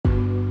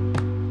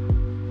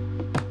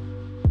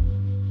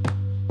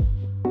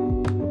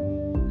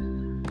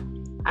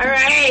All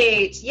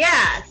right.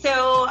 Yeah.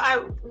 So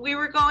we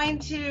were going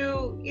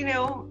to,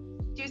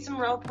 do some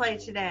role play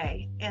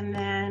today. And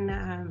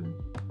then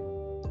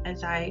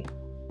as I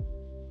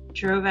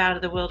drove out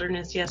of the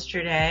wilderness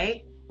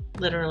yesterday,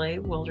 literally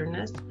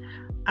wilderness,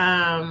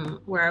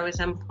 where I was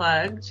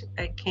unplugged,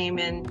 I came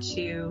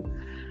into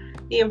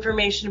the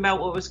information about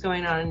what was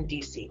going on in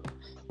DC.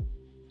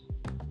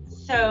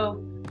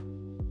 So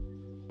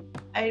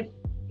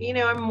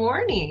I'm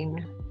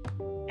mourning,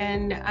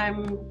 and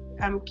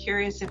I'm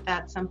curious if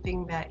that's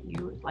something that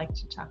you would like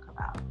to talk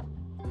about.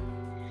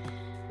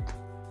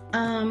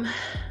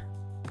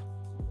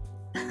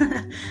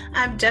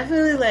 I'm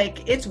definitely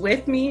it's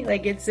with me,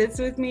 it sits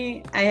with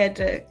me. I had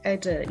to,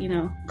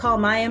 call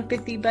my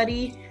empathy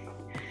buddy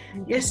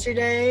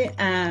yesterday,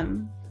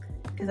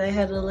 because I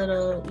had a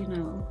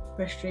little,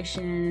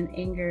 frustration and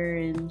anger,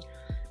 and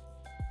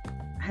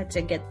I had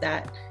to get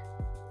that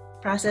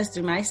processed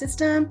through my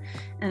system.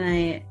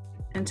 And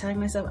I'm telling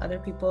myself other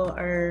people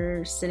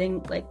are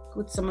sitting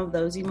with some of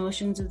those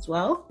emotions as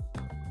well.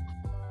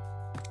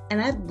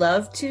 And I'd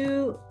love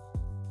to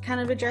kind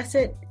of address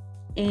it,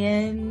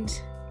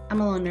 and I'm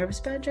a little nervous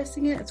about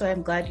addressing it. So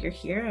I'm glad you're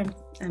here.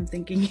 I'm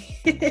thinking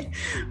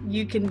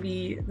you can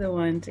be the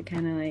one to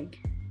kind of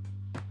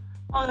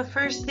Well, the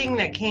first thing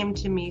that came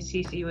to me,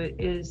 Cece,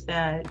 is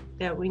that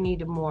we need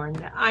to mourn,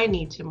 that I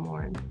need to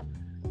mourn.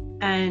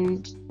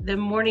 And the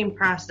mourning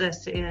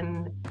process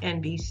in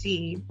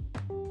NBC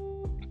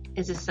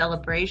is a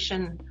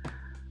celebration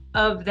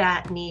of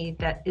that need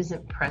that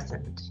isn't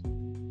present.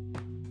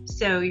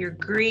 So you're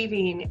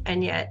grieving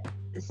and yet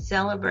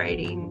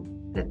celebrating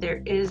that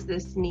there is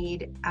this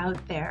need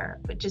out there,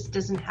 but just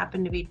doesn't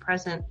happen to be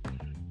present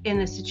in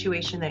the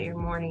situation that you're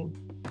mourning.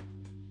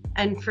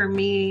 And for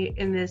me,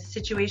 in this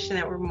situation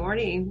that we're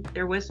mourning,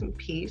 there wasn't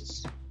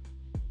peace,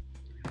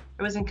 there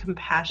wasn't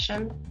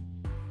compassion,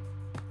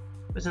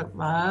 there wasn't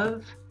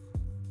love,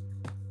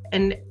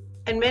 and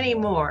many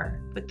more.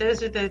 But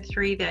those are the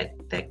three that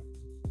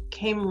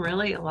came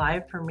really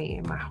alive for me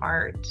in my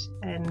heart,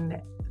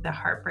 and the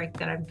heartbreak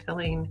that I'm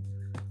feeling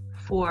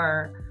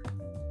for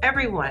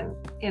everyone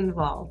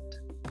involved.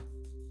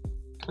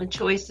 The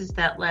choices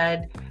that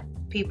led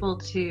people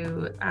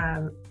to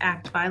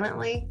act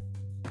violently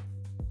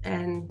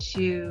and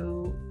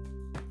to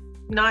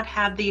not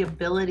have the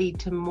ability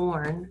to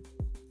mourn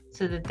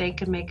so that they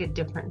could make a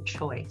different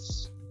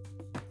choice.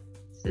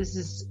 So this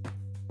is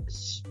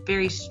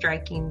very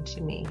striking to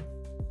me.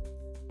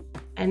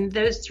 And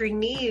those three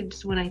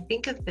needs, when I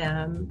think of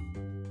them,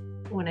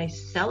 when I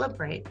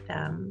celebrate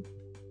them,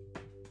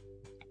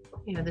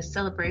 the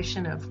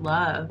celebration of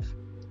love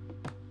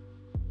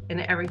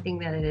and everything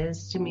that it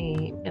is to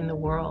me in the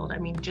world. I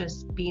mean,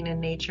 just being in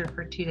nature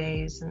for 2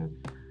 days and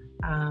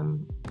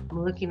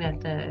looking at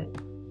the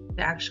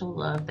actual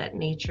love that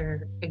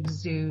nature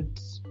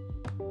exudes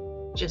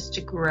just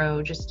to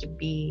grow, just to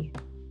be,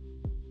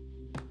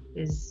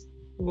 is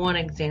one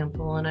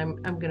example. And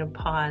I'm going to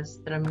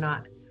pause that I'm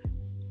not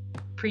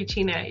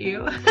preaching at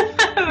you,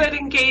 but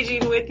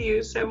engaging with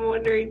you. So I'm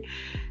wondering,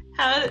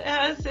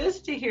 how's this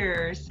to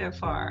hear so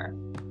far?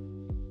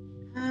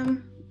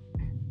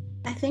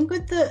 I think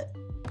with the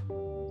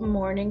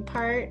mourning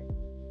part,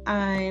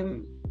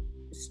 I'm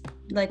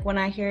when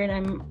I hear it,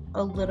 I'm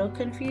a little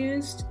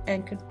confused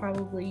and could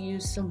probably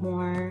use some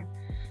more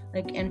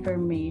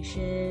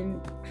information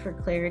for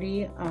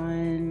clarity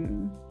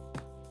on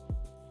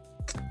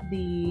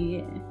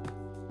the,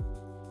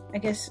 I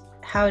guess,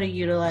 how to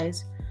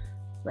utilize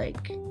how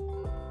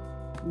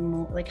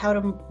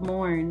to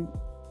mourn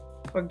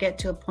or get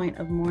to a point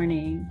of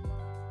mourning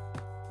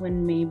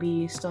when maybe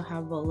you still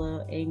have a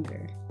little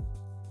anger.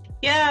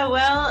 Yeah,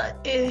 well,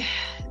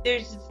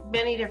 there's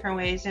many different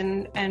ways,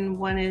 and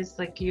one is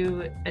like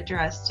you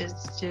addressed, is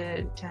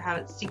to have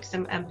it seek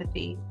some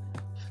empathy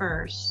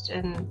first.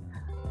 And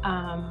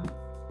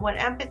what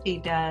empathy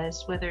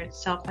does, whether it's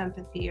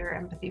self-empathy or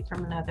empathy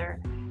from another,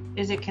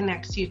 is it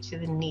connects you to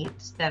the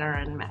needs that are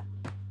unmet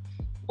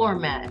or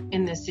met,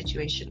 in this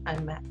situation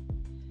unmet.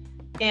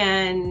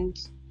 And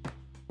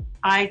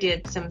I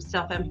did some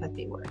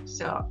self-empathy work,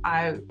 so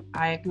I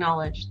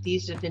acknowledged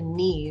these are the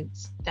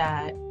needs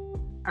that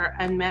are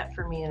unmet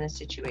for me in a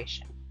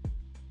situation.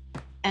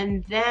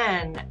 And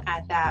then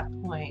at that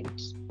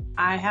point,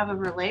 I have a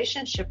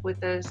relationship with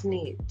those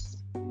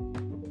needs.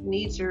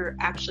 Needs are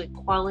actually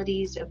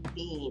qualities of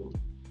being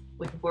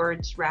with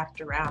words wrapped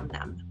around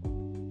them.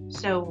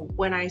 So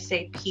when I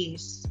say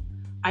peace,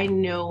 I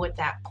know what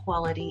that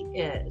quality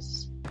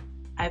is.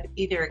 I've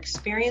either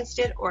experienced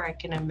it or I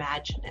can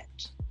imagine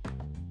it.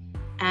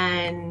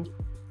 And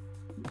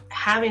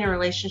having a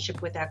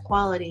relationship with that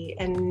quality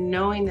and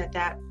knowing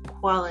that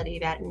quality,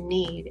 that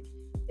need,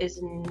 is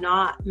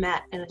not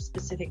met in a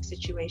specific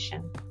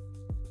situation,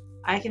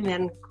 I can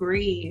then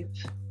grieve.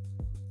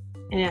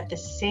 And at the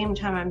same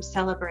time, I'm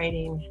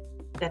celebrating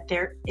that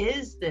there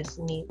is this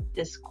need,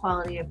 this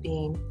quality of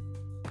being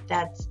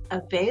that's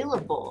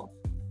available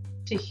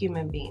to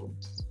human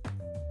beings.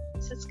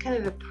 So it's kind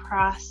of the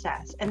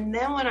process. And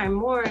then when I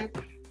mourn,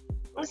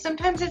 well,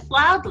 sometimes it's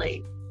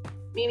loudly,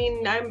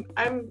 meaning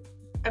I'm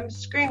I'm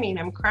screaming,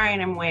 I'm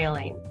crying, I'm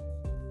wailing.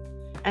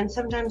 And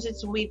sometimes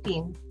it's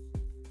weeping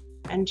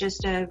and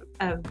just a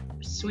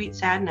sweet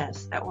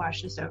sadness that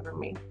washes over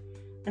me.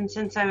 And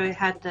since I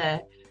had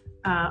the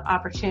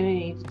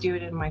opportunity to do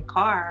it in my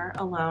car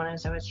alone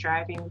as I was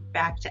driving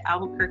back to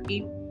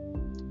Albuquerque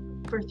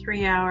for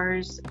 3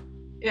 hours,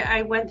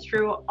 I went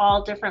through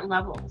all different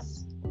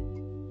levels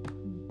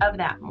of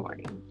that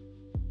mourning.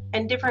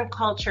 And different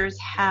cultures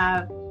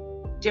have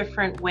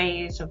different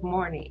ways of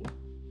mourning.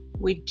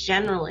 We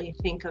generally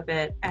think of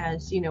it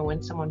as,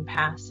 when someone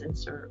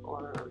passes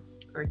or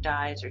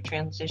dies or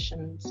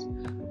transitions.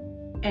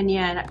 And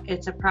yet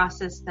it's a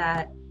process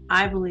that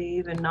I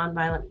believe in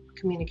nonviolent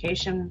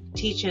communication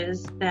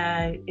teaches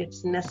that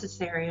it's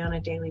necessary on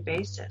a daily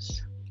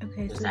basis.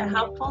 Okay. Is that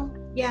helpful?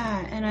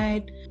 Yeah. And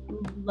I'd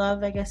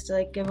love, I guess, to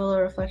like give a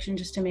little reflection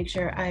just to make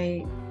sure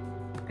I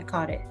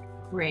caught it.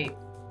 Great.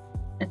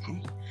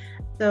 Okay.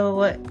 So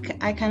what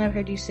I kind of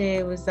heard you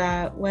say was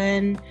that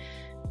when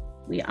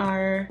we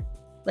are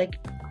like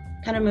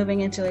kind of moving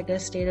into like a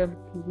state of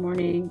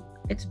mourning,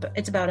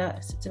 it's about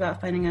us. It's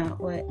about finding out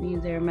what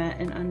needs are met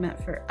and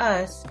unmet for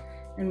us,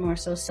 and more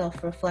so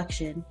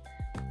self-reflection.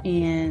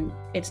 And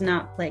it's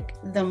not like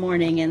the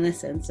mourning in the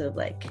sense of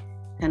like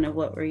kind of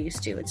what we're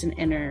used to. It's an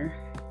inner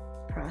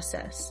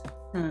process.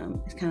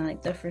 It's kind of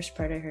like the first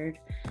part I heard.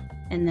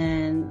 And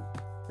then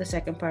the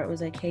second part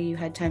was like, hey, you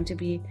had time to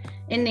be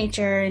in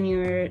nature and you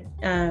were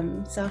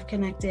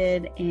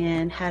self-connected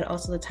and had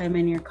also the time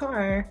in your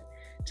car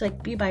to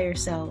like be by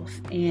yourself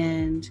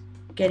and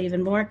get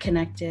even more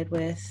connected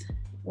with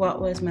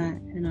what was met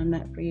and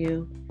unmet for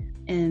you,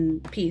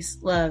 and peace,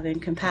 love,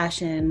 and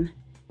compassion.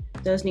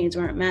 Those needs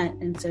weren't met,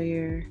 and so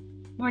you're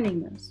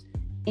mourning those.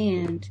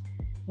 And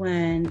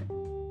I'm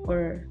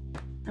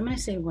going to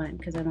say when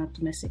because I'm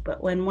optimistic,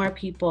 but when more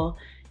people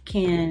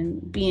can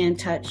be in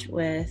touch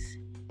with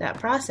that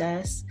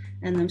process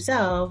and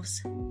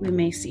themselves, we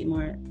may see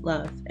more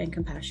love and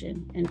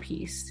compassion and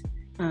peace,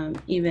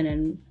 even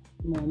in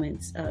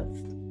moments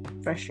of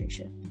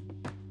frustration.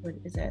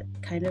 Is that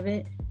kind of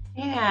it?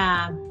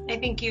 Yeah, I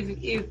think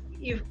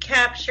you've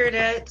captured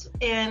it,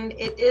 and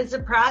it is a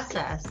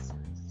process.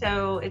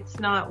 So it's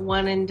not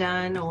one and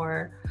done,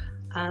 or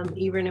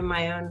even in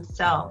my own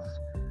self,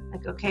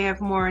 like, okay,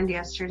 I've mourned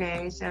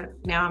yesterday, so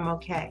now I'm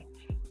okay.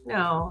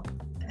 No,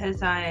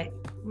 as I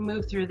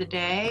move through the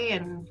day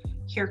and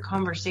hear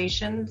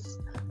conversations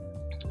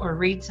or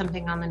read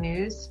something on the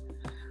news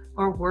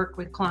or work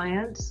with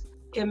clients,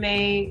 it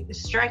may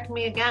strike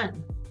me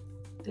again,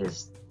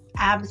 this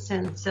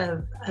absence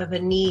of a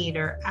need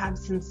or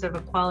absence of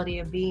a quality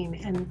of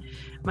being, and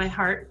my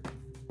heart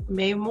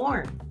may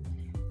mourn.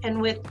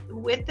 And with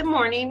the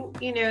mourning,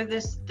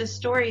 the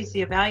stories,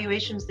 the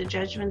evaluations, the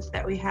judgments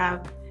that we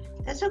have,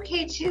 that's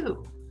okay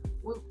too.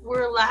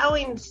 We're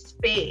allowing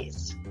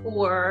space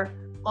for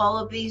all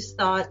of these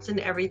thoughts and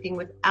everything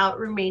without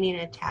remaining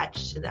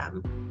attached to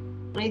them.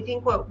 And I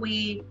think what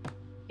we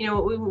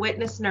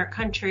witnessed in our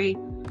country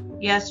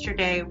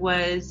yesterday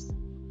was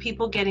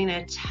people getting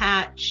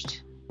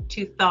attached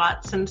to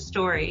thoughts and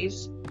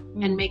stories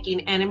and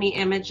making enemy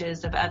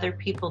images of other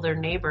people, their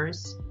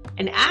neighbors,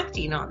 and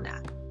acting on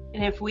that.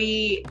 And if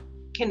we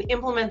can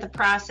implement the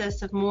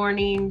process of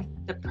mourning,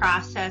 the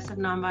process of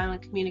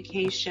nonviolent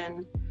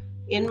communication,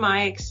 in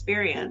my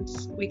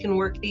experience, we can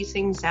work these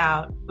things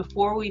out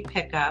before we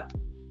pick up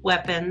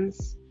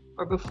weapons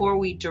or before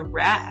we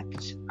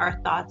direct our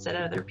thoughts at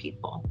other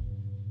people.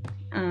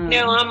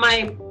 On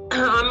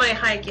my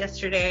hike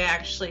yesterday,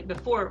 actually,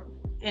 before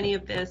any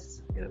of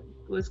this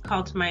was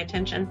called to my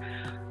attention,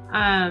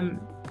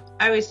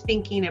 I was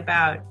thinking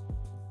about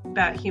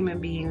human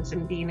beings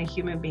and being a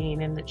human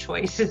being and the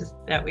choices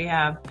that we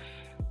have.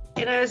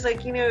 And I was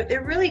like,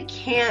 there really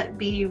can't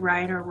be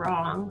right or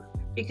wrong,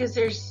 because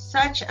there's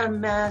such a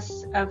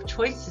mess of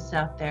choices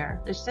out there.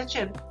 There's such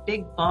a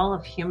big ball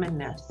of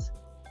humanness.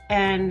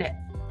 And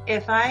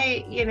if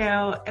I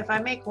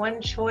make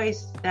one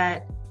choice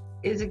that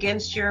is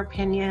against your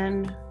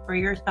opinion or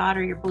your thought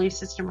or your belief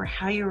system or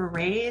how you were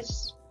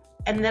raised,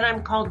 and then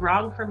I'm called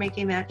wrong for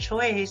making that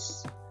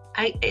choice,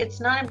 it's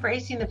not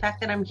embracing the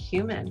fact that I'm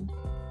human.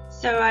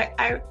 So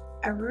I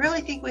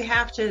really think we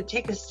have to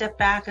take a step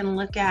back and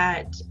look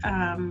at,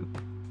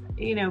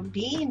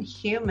 being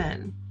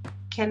human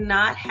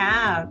cannot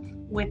have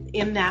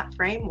within that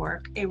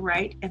framework a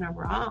right and a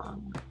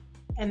wrong,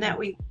 and that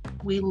we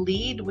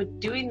lead with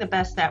doing the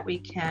best that we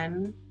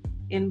can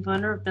in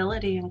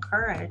vulnerability and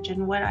courage.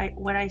 And what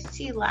I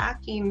see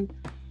lacking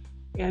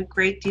a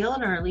great deal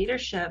in our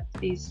leadership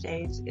these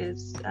days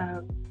is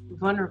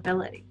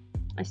vulnerability.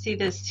 I see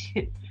this,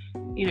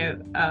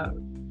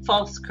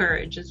 false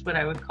courage is what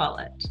I would call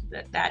it,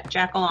 that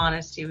jackal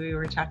honesty we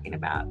were talking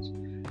about,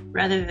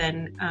 rather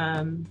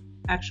than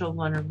actual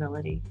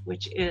vulnerability,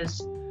 which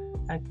is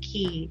a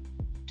key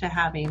to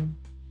having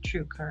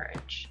true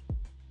courage.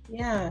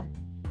 Yeah,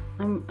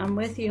 I'm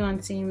with you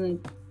on seeing the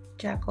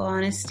jackal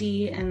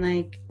honesty and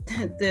like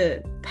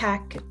the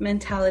pack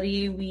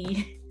mentality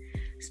we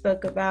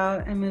spoke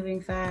about and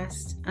moving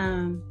fast,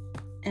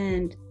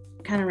 and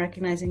kind of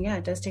recognizing,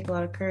 it does take a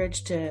lot of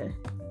courage to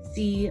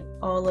see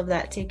all of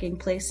that taking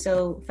place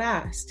so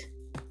fast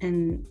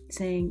and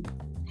saying,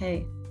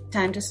 hey,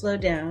 time to slow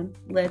down.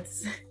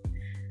 Let's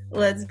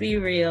be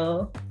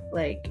real,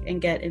 like,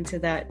 and get into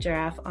that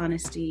giraffe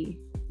honesty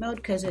mode,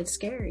 because it's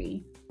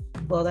scary.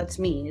 Well, that's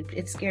me.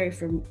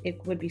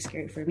 It would be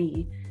scary for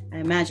me. I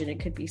imagine it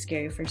could be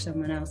scary for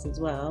someone else as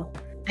well.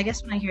 I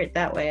guess when I hear it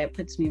that way, it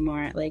puts me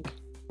more at like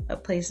a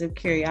place of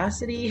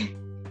curiosity.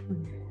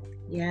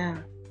 Yeah.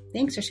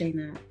 Thanks for saying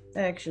that.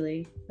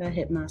 That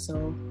hit my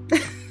soul.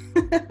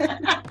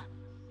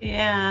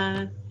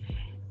 Yeah.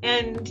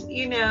 And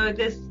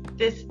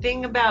this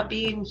thing about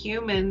being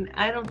human,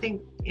 I don't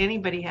think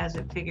anybody has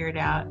it figured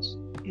out.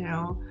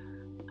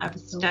 I've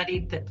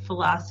studied the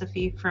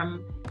philosophy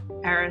from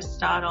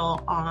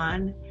Aristotle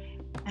on,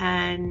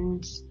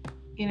 and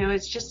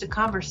it's just a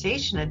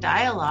conversation, a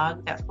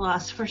dialogue that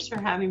philosophers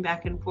are having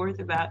back and forth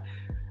about,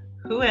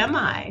 who am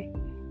I?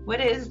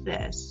 What is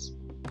this?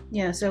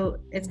 Yeah, so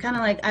it's kind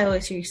of like, I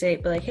always hear you say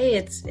it, but like, hey,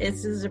 this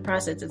is a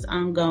process, it's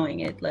ongoing.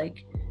 It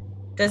like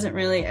doesn't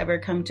really ever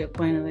come to a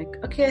point of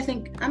like, okay, I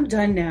think I'm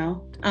done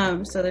now.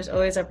 So there's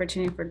always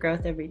opportunity for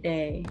growth every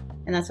day.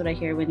 And that's what I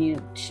hear when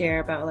you share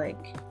about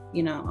like,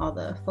 all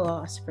the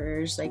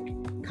philosophers like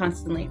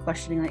constantly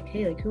questioning like,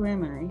 hey, like, who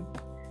am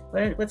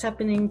I? What's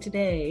happening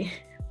today?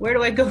 Where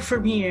do I go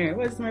from here?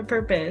 What's my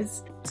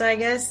purpose? So I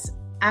guess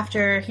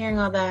after hearing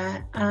all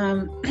that,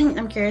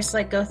 I'm curious to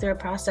like go through a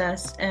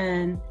process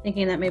and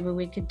thinking that maybe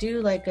we could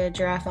do like a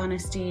giraffe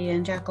honesty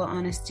and jackal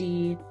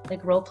honesty,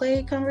 like role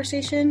play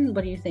conversation.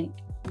 What do you think?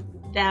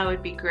 That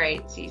would be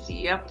great,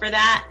 Cece. You up for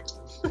that?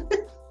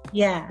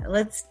 Yeah,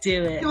 let's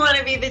do it. You want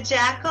to be the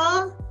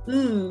jackal?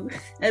 Ooh,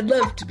 I'd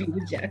love to be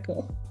the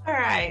jackal. All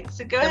right,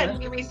 so go ahead and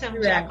give me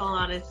some jackal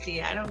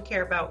honesty. I don't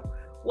care about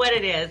what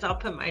it is. I'll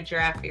put my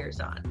giraffe ears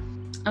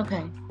on.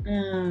 Okay.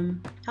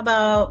 How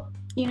about,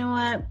 you know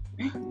what?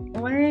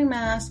 Wearing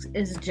masks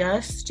is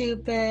just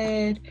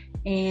stupid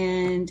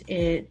and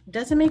it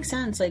doesn't make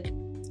sense. Like,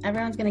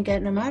 everyone's going to get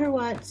it no matter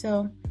what.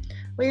 So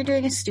what you're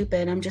doing is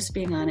stupid. I'm just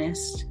being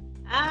honest.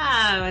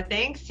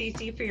 Thanks,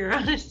 Cece, for your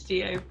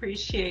honesty. I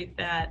appreciate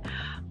that.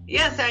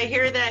 Yes, I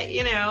hear that,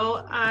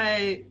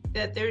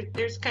 that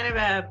there's kind of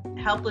a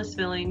helpless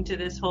feeling to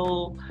this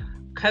whole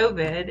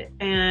COVID.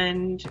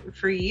 And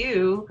for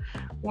you,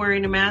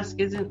 wearing a mask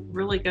isn't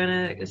really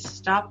going to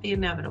stop the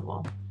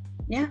inevitable.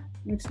 Yeah,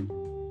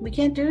 we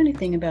can't do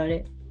anything about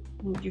it.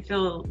 Do you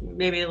feel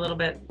maybe a little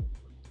bit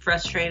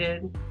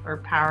frustrated or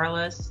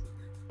powerless?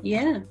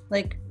 Yeah,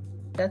 like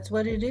that's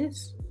what it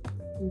is.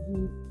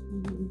 Mm-hmm.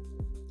 Mm-hmm.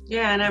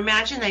 Yeah, and I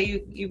imagine that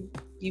you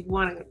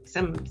want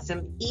some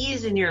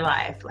ease in your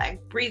life,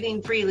 like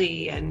breathing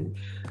freely and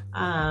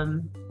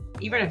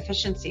even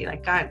efficiency,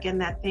 like getting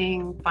that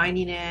thing,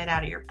 finding it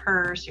out of your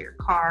purse or your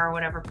car or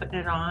whatever, putting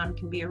it on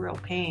can be a real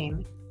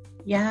pain.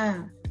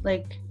 Yeah,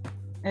 like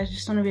I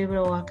just want to be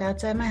able to walk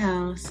outside my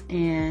house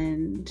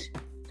and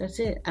that's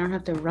it. I don't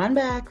have to run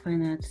back,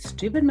 find that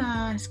stupid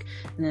mask,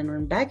 and then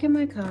run back in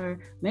my car,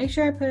 make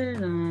sure I put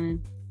it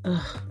on.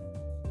 Ugh.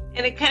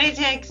 And it kind of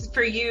takes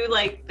for you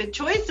like the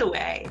choice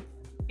away.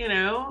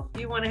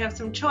 You want to have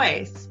some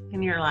choice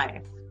in your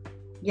life.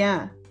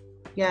 Yeah,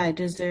 I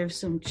deserve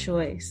some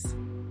choice.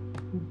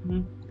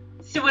 Mm-hmm.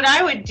 So what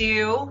I would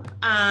do,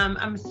 I'm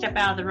going to step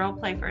out of the role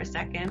play for a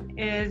second,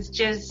 is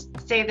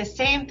just say the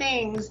same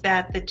things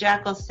that the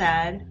jackal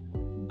said,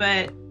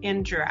 but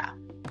in giraffe.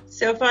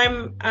 So if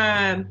I'm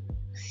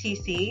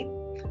Cece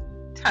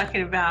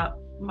talking about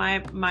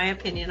my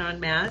opinion on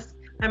masks,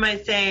 I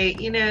might say,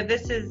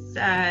 this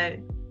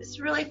is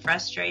really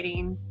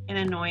frustrating and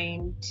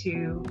annoying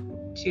to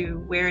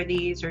wear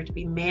these or to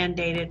be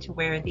mandated to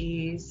wear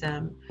these.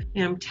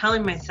 I'm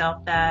telling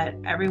myself that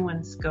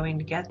everyone's going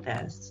to get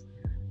this.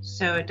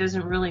 So it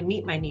doesn't really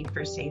meet my need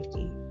for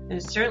safety. And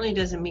it certainly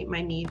doesn't meet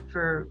my need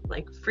for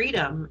like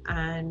freedom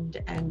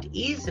and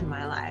ease in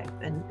my life.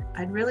 And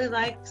I'd really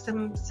like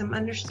some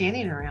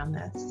understanding around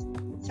this.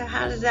 So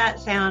how does that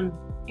sound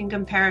in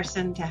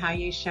comparison to how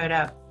you showed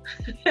up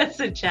as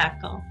a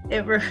jackal?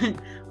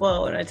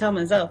 Well, what I tell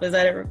myself is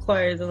that it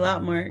requires a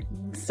lot more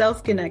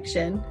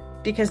self-connection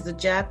because the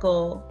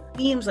jackal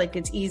seems like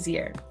it's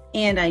easier.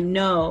 And I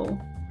know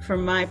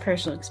from my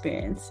personal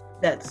experience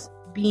that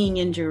being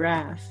in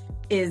giraffe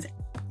is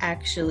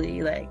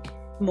actually like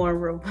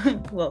more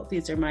well,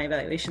 these are my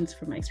evaluations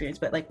from my experience,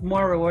 but like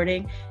more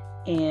rewarding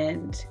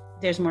and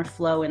there's more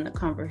flow in the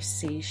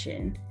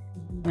conversation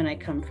when I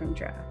come from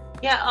giraffe.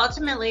 Yeah,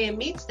 ultimately it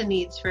meets the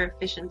needs for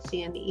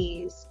efficiency and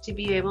ease to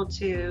be able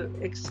to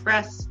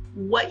express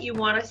what you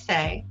want to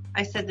say.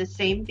 I said the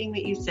same thing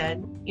that you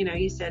said.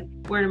 You said,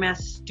 wearing a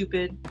mask is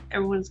stupid.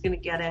 Everyone's going to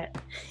get it.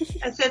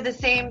 I said the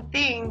same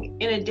thing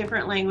in a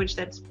different language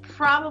that's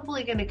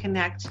probably going to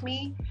connect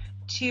me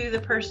to the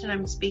person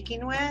I'm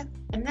speaking with.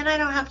 And then I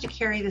don't have to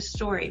carry the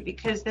story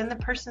because then the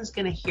person's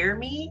going to hear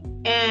me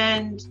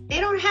and they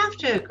don't have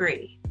to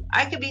agree.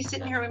 I could be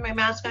sitting here with my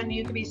mask on.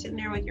 You could be sitting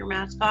there with your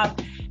mask off.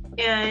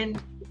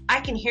 And I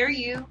can hear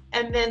you.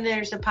 And then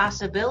there's a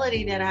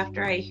possibility that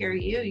after I hear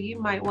you, you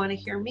might want to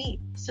hear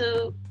me.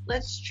 So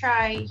let's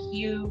try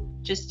you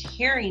just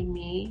hearing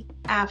me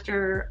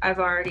after I've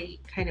already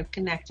kind of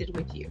connected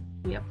with you.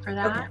 You up for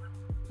that?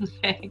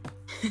 Okay.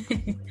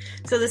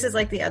 So this is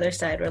like the other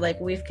side where like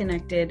we've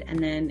connected and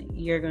then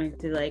you're going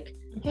to like,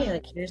 hey,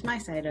 like here's my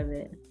side of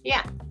it.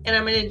 Yeah. And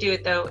I'm going to do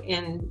it though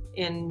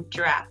in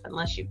Giraffe,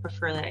 unless you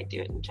prefer that I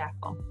do it in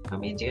Jackal.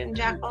 Want me to do it in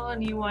Jackal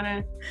and you want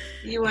to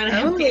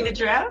be the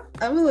Giraffe?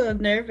 I'm a little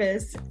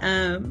nervous.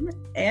 And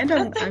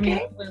I'm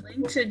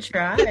willing to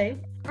try.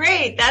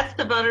 Great. That's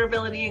the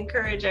vulnerability and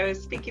courage I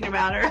was speaking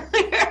about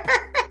earlier.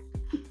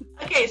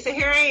 Okay, so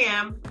here I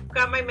am,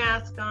 got my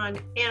mask on,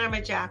 and I'm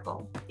a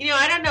jackal.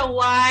 I don't know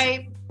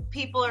why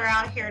people are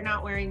out here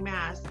not wearing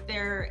masks.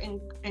 They're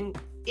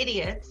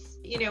idiots.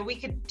 We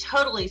could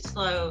totally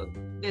slow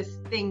this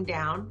thing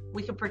down.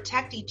 We could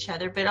protect each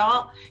other,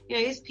 but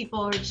these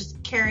people are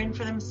just caring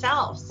for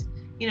themselves.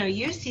 You,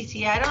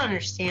 Cece, I don't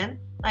understand.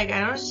 Like, I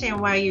don't understand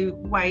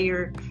why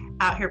you're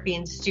out here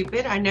being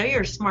stupid. I know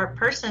you're a smart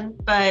person,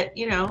 but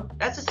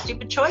that's a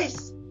stupid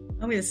choice.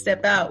 I'm going to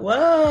step out.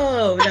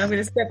 Whoa! Now I'm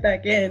going to step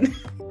back in.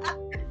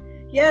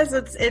 Yes,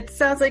 it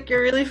sounds like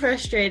you're really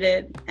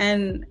frustrated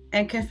and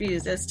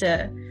confused as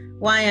to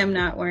why I'm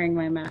not wearing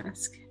my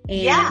mask.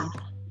 And,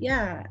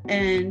 yeah,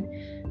 and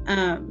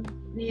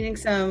needing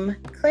some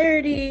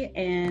clarity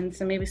and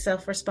some maybe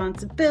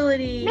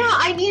self-responsibility. No,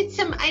 I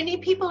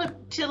need people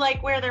to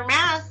like wear their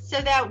masks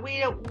so that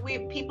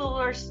people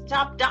are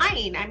stop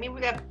dying. I mean, we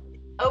got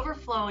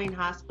overflowing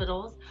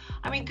hospitals.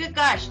 I mean, good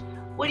gosh.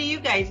 What do you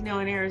guys know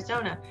in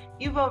Arizona?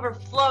 You've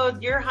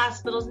overflowed your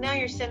hospitals. Now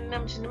you're sending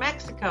them to New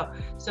Mexico.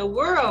 So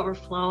we're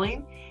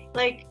overflowing.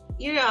 Like,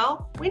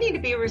 we need to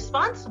be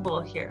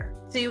responsible here.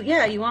 So,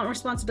 you want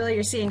responsibility.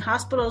 You're seeing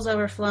hospitals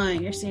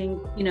overflowing. You're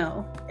seeing,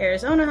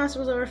 Arizona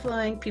hospitals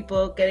overflowing,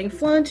 people getting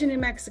flown to New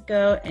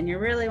Mexico, and you're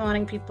really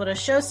wanting people to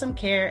show some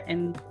care,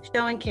 and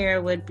showing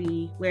care would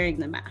be wearing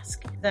the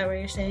mask. Is that what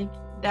you're saying?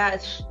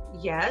 That's,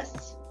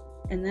 yes.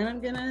 And then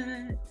I'm going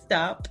to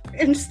stop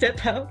and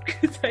step out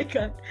because I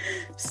got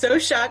so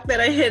shocked that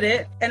I hit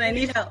it and I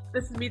need help.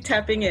 This is me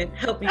tapping in.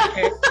 Help me,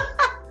 Karen.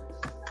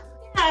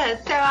 Yeah,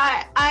 so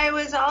I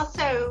was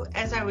also,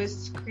 as I was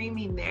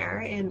screaming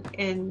there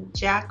in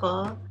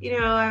Jackal,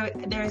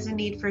 there's a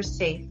need for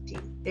safety.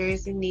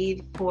 There's a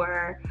need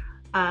for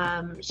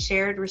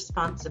shared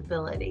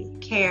responsibility,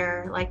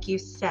 care, like you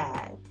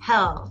said,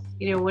 health.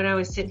 When I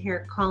was sitting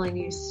here calling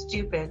you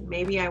stupid,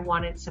 maybe I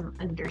wanted some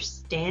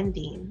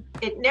understanding.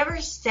 It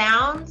never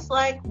sounds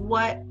like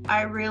what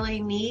I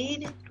really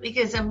need,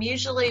 because I'm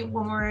usually,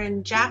 when we're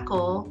in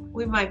Jackal,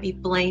 we might be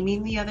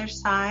blaming the other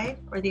side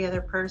or the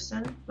other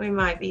person. We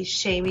might be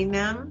shaming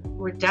them.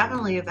 We're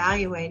definitely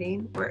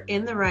evaluating. We're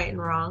in the right and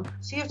wrong.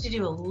 So you have to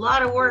do a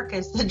lot of work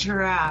as the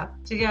giraffe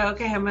to go,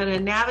 okay, I'm going to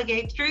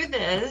navigate through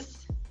this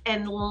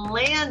and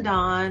land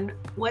on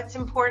what's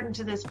important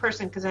to this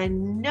person, because I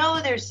know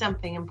there's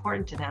something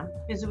important to them.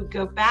 Because we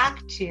go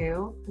back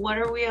to, what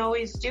are we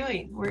always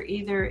doing? We're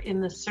either in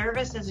the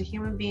service as a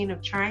human being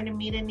of trying to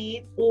meet a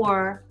need,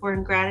 or we're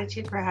in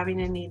gratitude for having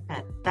a need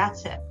met.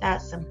 That's it.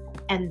 That's simple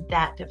and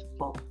that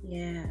difficult.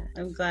 Yeah,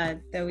 I'm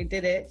glad that we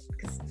did it,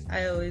 because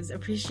I always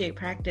appreciate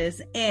practice,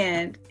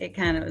 and it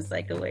kind of was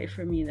like a way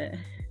for me to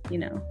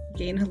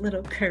gain a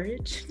little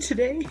courage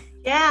today.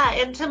 Yeah,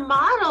 and to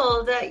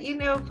model that,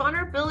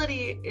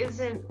 vulnerability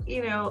isn't,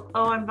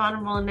 I'm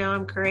vulnerable and now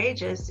I'm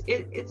courageous.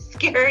 It's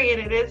scary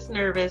and it is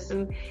nervous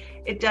and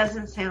it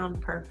doesn't sound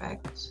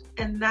perfect.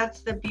 And that's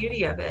the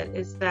beauty of it,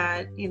 is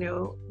that,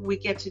 we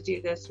get to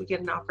do this. We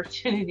get an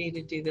opportunity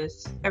to do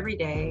this every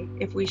day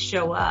if we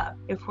show up.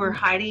 If we're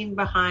hiding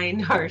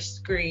behind our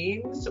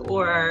screens,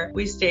 or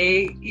we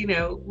stay,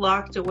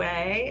 locked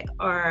away,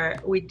 or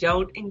we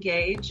don't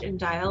engage in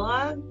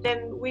dialogue,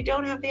 then we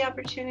don't have the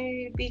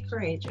opportunity to be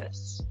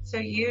courageous. So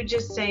you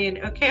just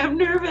saying, okay, I'm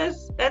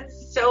nervous.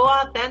 That's so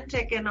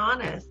authentic and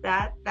honest.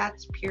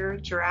 That's pure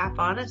giraffe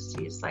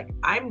honesty. It's like,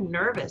 I'm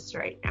nervous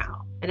right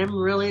now, and I'm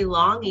really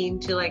longing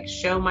to like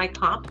show my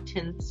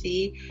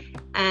competency.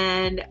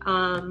 And,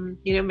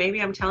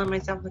 maybe I'm telling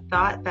myself the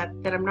thought that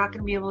I'm not going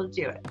to be able to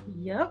do it.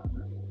 Yep.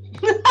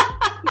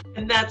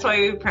 And that's why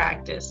we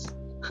practice.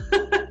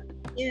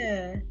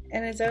 Yeah.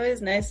 And it's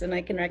always nice when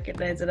I can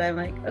recognize that I'm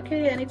like,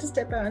 okay, I need to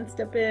step out and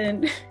step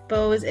in. But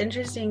what was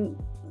interesting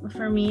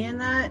for me in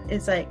that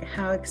is like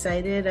how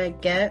excited I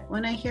get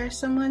when I hear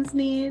someone's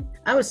need.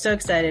 I was so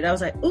excited. I was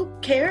like, "Ooh,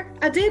 care!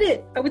 I did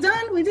it! Are we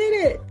done? We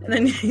did it!" And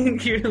then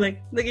you're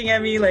like looking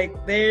at me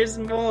like, "There's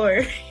more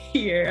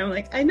here." I'm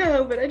like, "I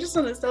know, but I just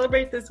want to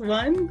celebrate this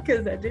one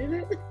because I did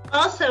it."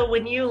 Also,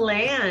 when you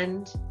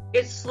land,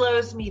 it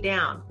slows me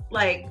down.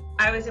 Like,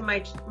 I was in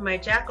my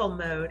jackal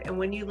mode, and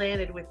when you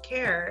landed with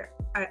care,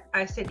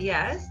 I said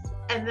yes,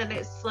 and then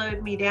it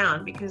slowed me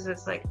down because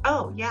it's like,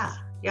 oh yeah,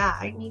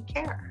 I need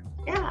care.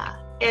 Yeah.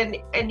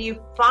 And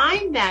you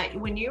find that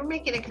when you're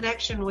making a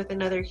connection with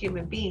another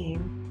human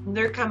being,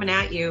 they're coming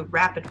at you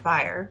rapid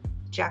fire,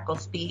 jackal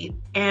speed,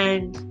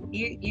 and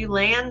you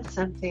land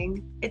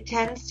something, it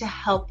tends to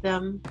help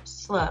them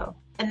slow.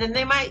 And then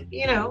they might,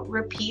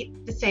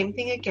 repeat the same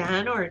thing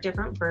again or a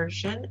different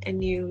version,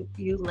 and you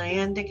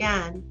land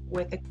again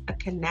with a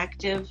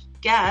connective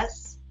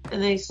guess,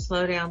 and they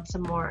slow down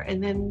some more.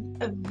 And then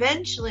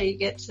eventually you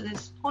get to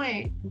this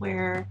point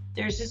where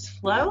there's this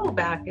flow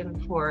back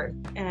and forth,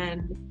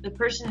 and the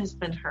person has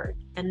been heard,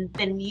 and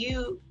then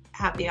you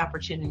have the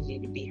opportunity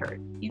to be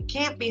heard. You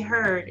can't be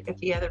heard if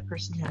the other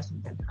person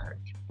hasn't been heard,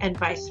 and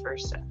vice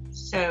versa.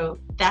 So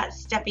that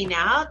stepping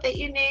out that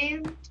you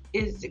named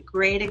is a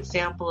great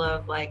example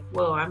of like,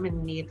 whoa, I'm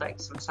gonna need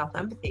like some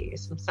self-empathy,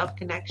 some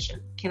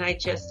self-connection. Can I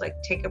just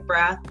like take a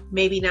breath,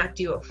 maybe not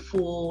do a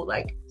full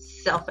like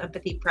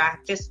self-empathy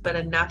practice, but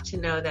enough to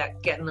know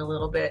that getting a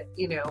little bit,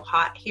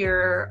 hot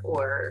here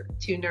or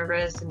too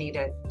nervous and need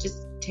to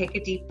just take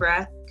a deep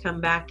breath,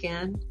 come back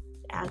in.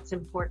 That's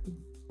important.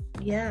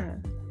 Yeah.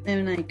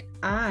 And like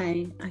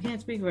I can't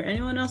speak for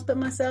anyone else but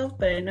myself,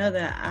 but I know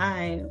that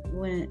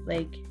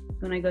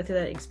when I go through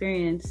that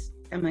experience,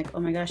 I'm like, oh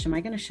my gosh, am I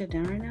going to shut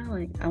down right now?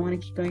 Like, I want to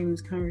keep going in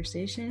this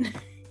conversation.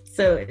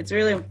 So it's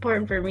really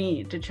important for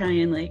me to try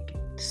and like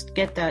just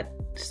get that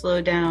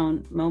slow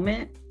down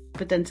moment.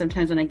 But then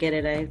sometimes when I get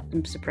it,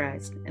 I'm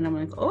surprised. And I'm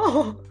like,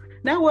 oh,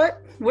 now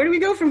what? Where do we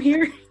go from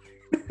here?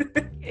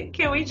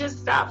 Can we just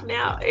stop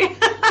now?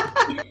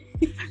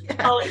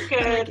 Oh,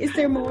 good. Like, is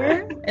there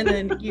more? And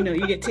then,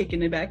 you get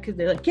taken aback because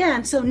they're like, yeah,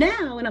 and so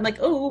now. And I'm like,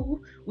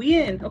 oh, we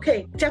in.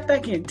 Okay, tap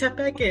back in.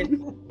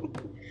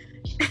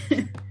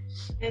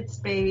 It's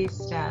baby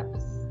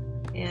steps,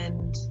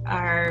 and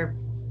our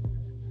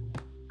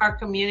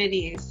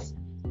communities,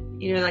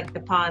 like the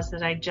pause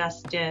that I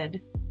just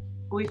did,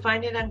 we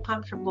find it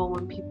uncomfortable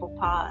when people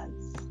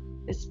pause,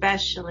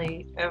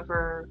 especially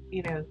over,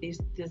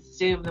 this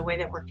Zoom, the way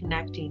that we're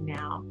connecting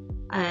now,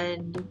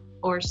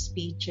 or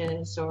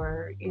speeches,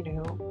 or,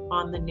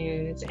 on the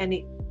news.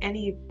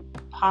 Any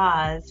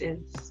pause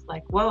is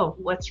like, whoa,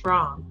 what's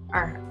wrong?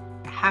 Our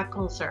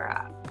hackles are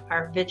up,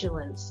 our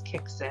vigilance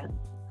kicks in.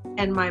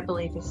 And my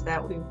belief is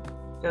that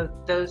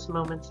those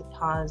moments of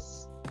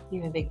pause,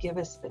 they give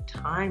us the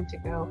time to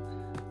go,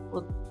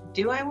 well,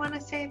 do I want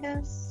to say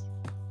this?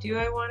 Do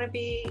I want to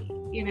be,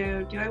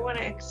 do I want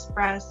to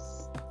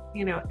express,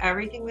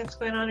 everything that's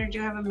going on, or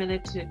do I have a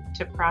minute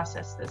to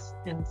process this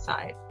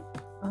inside?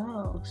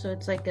 Oh, so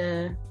it's like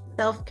a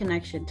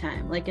self-connection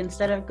time. Like,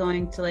 instead of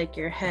going to like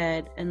your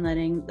head and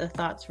letting the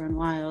thoughts run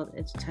wild,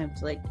 it's time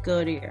to like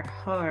go to your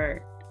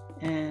heart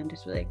and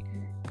just be like,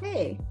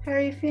 hey, how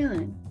are you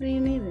feeling? What are you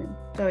needing?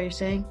 Is that what you're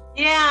saying?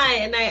 Yeah,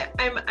 and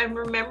I'm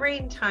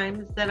remembering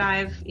times that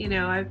I've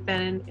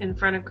been in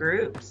front of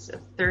groups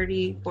of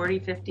 30, 40,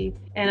 50,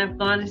 and I've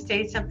gone to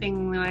say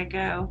something, and I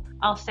go,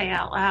 I'll say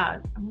out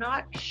loud, I'm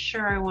not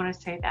sure I want to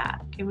say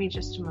that. Give me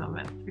just a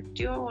moment. Or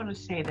do I want to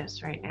say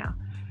this right now?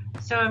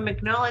 So I'm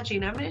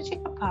acknowledging, I'm going to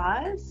take a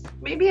pause.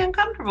 Maybe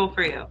uncomfortable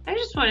for you. I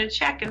just want to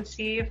check and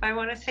see if I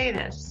want to say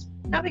this.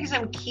 Not because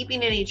I'm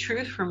keeping any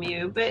truth from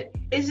you, but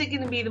is it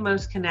going to be the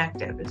most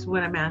connective is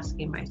what I'm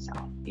asking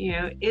myself.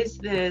 Is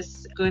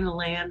this going to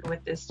land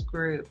with this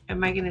group?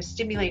 Am I going to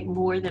stimulate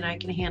more than I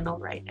can handle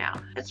right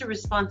now? That's a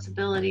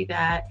responsibility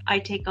that I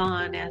take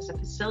on as a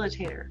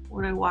facilitator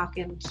when I walk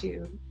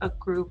into a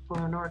group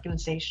or an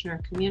organization or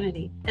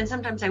community. And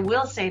sometimes I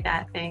will say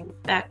that thing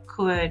that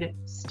could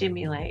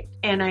stimulate.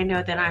 And I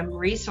know that I'm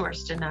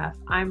resourced enough.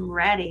 I'm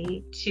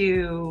ready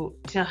to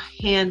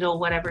handle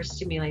whatever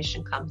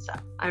stimulation comes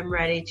up. I'm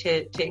ready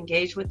to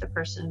engage with the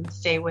person,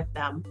 stay with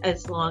them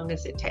as long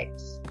as it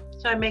takes.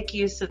 So I make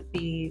use of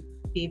the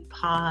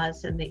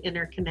pause and the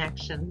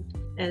interconnection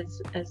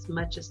as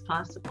much as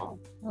possible.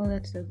 Oh,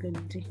 that's so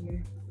good to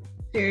hear.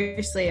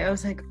 Seriously, I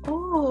was like,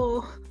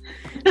 oh,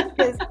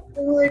 because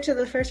similar to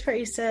the first part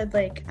you said,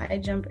 like, I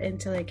jump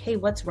into like, hey,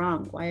 what's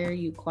wrong? Why are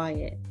you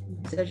quiet?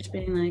 Instead of just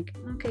being like,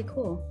 okay,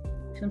 cool.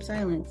 Some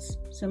silence,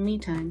 some me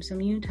time, some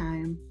you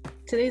time.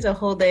 Today's a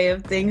whole day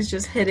of things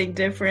just hitting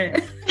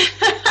different.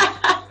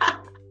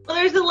 Well,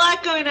 there's a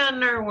lot going on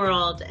in our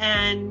world,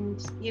 and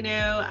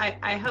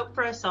I hope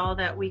for us all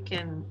that we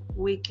can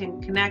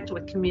connect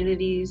with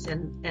communities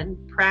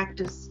and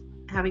practice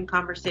having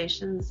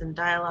conversations and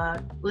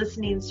dialogue,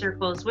 listening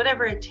circles,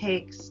 whatever it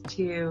takes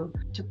to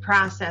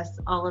process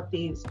all of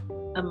these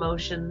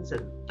emotions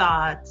and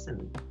thoughts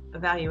and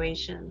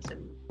evaluations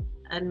and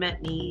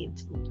unmet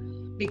needs.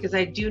 Because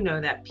I do know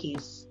that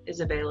peace is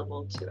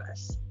available to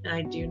us, and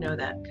I do know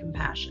that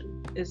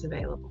compassion is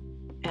available,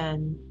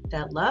 and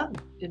that love,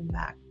 in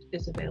fact,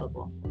 is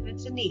available.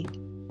 It's a need.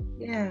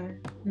 Yeah,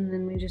 and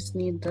then we just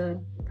need the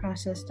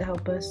process to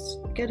help us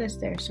get us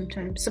there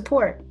sometimes.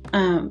 Support.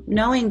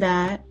 Knowing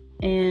that,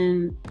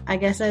 and I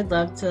guess I'd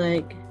love to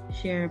like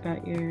share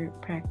about your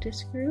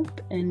practice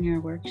group and your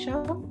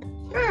workshop.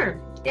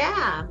 Sure,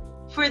 yeah.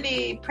 For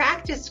the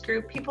practice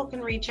group, people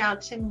can reach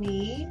out to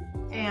me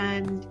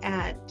and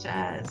at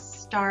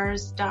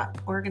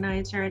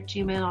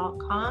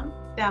stars.organizer@gmail.com.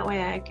 That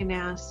way I can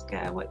ask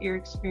what your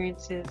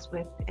experience is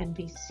with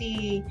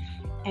NVC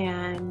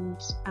and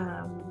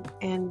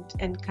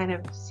kind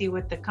of see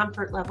what the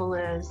comfort level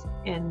is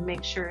and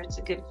make sure it's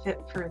a good fit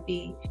for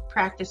the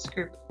practice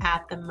group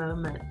at the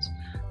moment.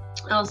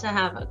 I also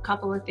have a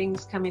couple of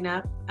things coming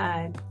up.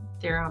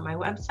 They're on my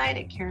website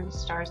at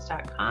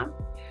KarenStars.com.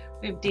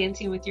 We have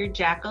Dancing with Your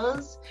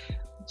Jackals,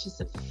 which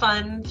is a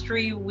fun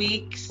 3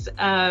 weeks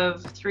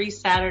of 3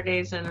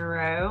 Saturdays in a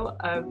row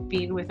of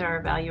being with our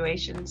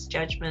evaluations,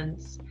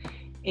 judgments,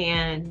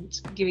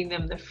 and giving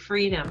them the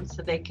freedom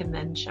so they can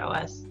then show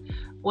us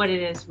what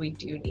it is we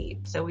do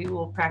need. So we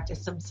will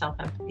practice some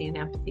self-empathy and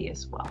empathy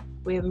as well.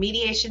 We have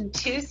Mediation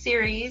 2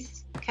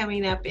 series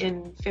coming up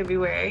in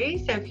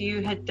February. So if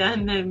you had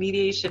done the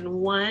Mediation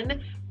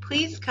 1,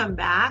 please come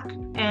back.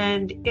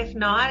 And if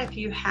not, if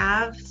you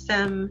have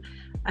some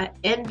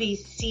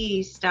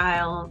NVC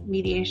style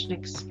mediation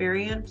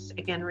experience,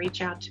 again,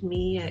 reach out to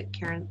me at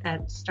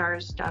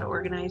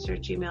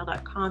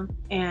Karen@stars.organizer@gmail.com,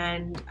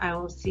 and I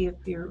will see if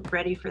you're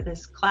ready for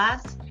this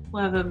class.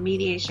 We'll have a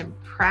mediation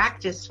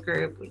practice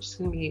group, which is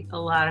going to be a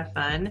lot of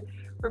fun,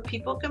 where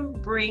people can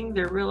bring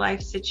their real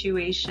life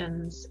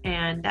situations,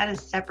 and that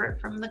is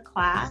separate from the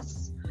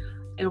class.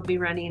 It'll be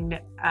running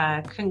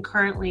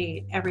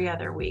concurrently every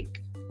other week.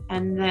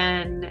 And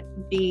then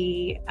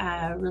the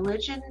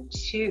religion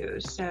 2.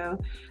 So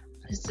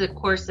this is a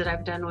course that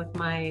I've done with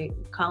my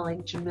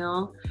colleague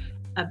Jamil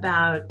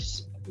about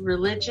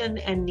religion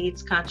and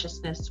needs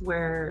consciousness,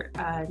 where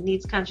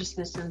needs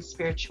consciousness and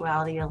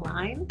spirituality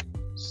align.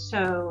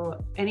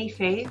 So any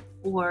faith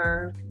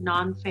or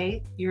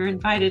non-faith, you're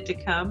invited to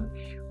come.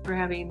 We're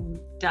having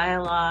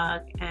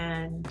dialogue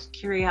and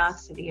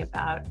curiosity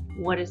about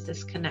what is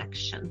this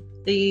connection.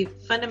 The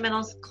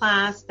fundamentals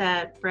class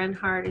that Bren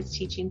Hart is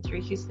teaching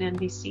through Houston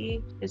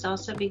NBC is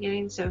also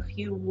beginning. So if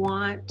you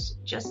want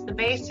just the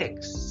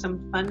basics,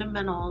 some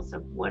fundamentals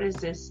of what is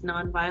this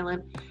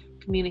nonviolent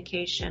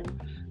communication,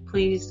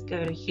 please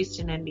go to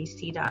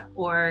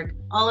houstonnbc.org.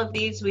 All of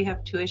these, we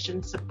have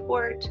tuition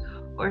support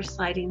or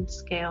sliding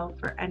scale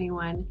for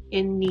anyone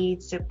in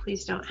need. So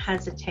please don't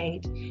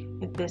hesitate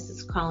if this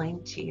is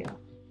calling to you.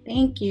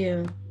 Thank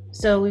you.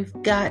 So we've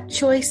got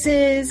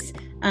choices.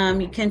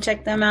 You can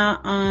check them out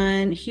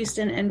on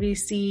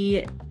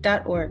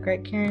houstonnbc.org,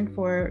 right, Karen,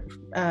 for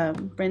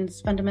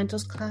Bren's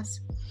fundamentals class?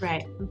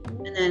 Right.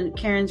 And then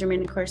Karen's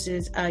remaining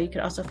courses you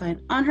could also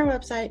find on her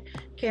website,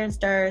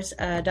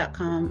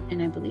 KarenStars.com,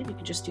 and I believe you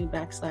could just do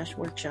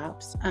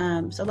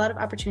 /workshops. So a lot of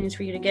opportunities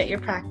for you to get your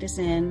practice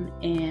in,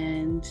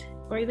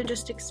 or even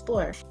just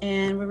explore.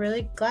 And we're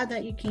really glad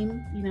that you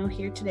came,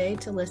 here today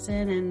to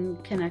listen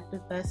and connect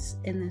with us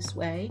in this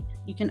way.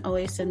 You can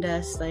always send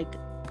us like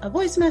a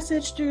voice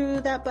message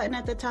through that button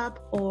at the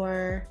top,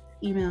 or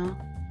email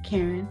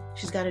Karen.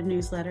 She's got a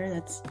newsletter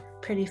that's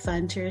pretty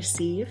fun to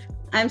receive.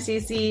 I'm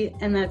Cece,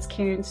 and that's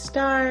Karen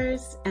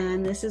Stars,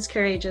 and this is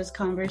Courageous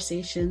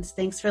Conversations.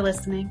 Thanks for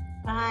listening.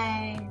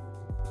 Bye.